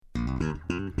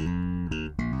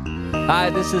Hi,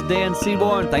 this is Dan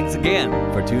Seaborn. Thanks again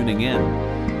for tuning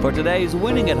in for today's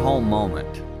Winning at Home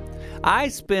moment. I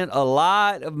spent a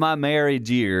lot of my marriage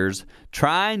years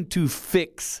trying to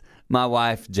fix my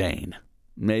wife, Jane.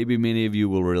 Maybe many of you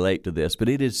will relate to this, but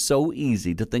it is so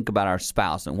easy to think about our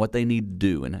spouse and what they need to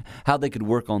do and how they could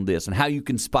work on this and how you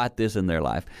can spot this in their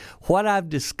life. What I've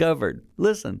discovered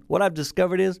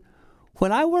is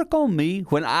when I work on me,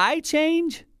 when I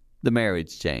change, the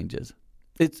marriage changes.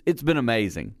 It's been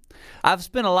amazing. I've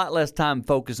spent a lot less time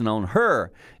focusing on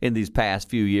her in these past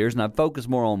few years, and I've focused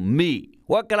more on me.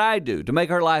 What could I do to make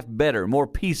her life better, more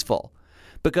peaceful?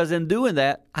 Because in doing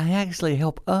that, I actually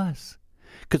help us.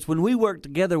 Because when we work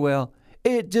together well,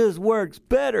 it just works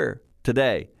better.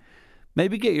 Today,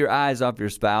 maybe get your eyes off your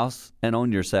spouse and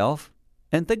on yourself,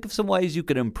 and think of some ways you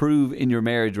could improve in your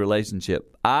marriage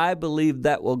relationship. I believe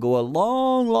that will go a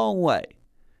long, long way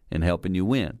in helping you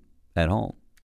win at home.